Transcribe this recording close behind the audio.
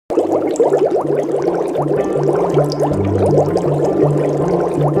Hey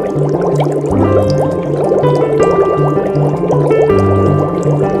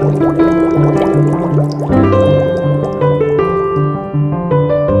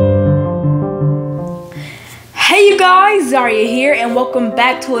you guys, Zaria here, and welcome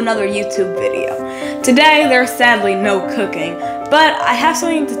back to another YouTube video. Today there's sadly no cooking, but I have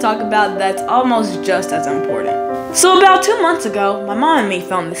something to talk about that's almost just as important. So about 2 months ago, my mom and me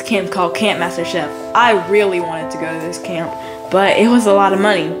filmed this camp called Camp Master Chef. I really wanted to go to this camp, but it was a lot of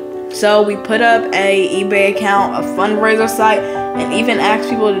money. So we put up a eBay account, a fundraiser site, and even asked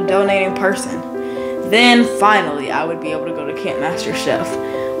people to donate in person. Then finally I would be able to go to Camp Master Chef.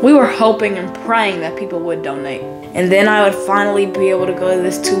 We were hoping and praying that people would donate. And then I would finally be able to go to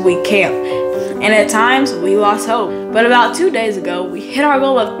this 2-week camp. And at times, we lost hope. But about 2 days ago, we hit our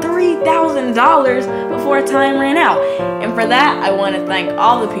goal of $3,000 before time ran out. And for that, I want to thank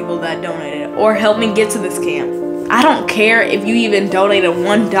all the people that donated or helped me get to this camp. I don't care if you even donated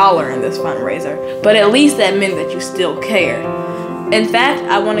 $1 in this fundraiser, but at least that meant that you still cared. In fact,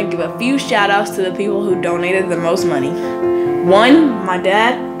 I want to give a few shout outs to the people who donated the most money. 1, my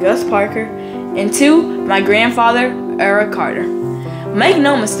dad, Gus Parker, and 2, my grandfather, Eric Carter. Make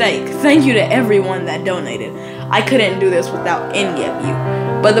no mistake, thank you to everyone that donated. I couldn't do this without any of you.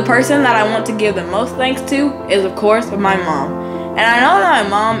 But the person that I want to give the most thanks to is, of course, my mom. And I know that my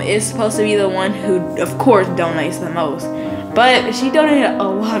mom is supposed to be the one who, of course, donates the most. But she donated a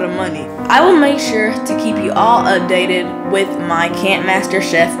lot of money. I will make sure to keep you all updated with my Camp Master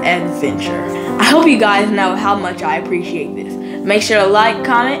Chef adventure. I hope you guys know how much I appreciate this. Make sure to like,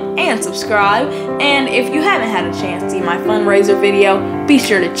 comment, and subscribe. And if you haven't had a chance to see my fundraiser video, be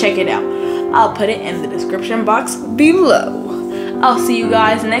sure to check it out. I'll put it in the description box below. I'll see you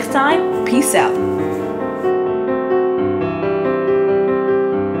guys next time. Peace out.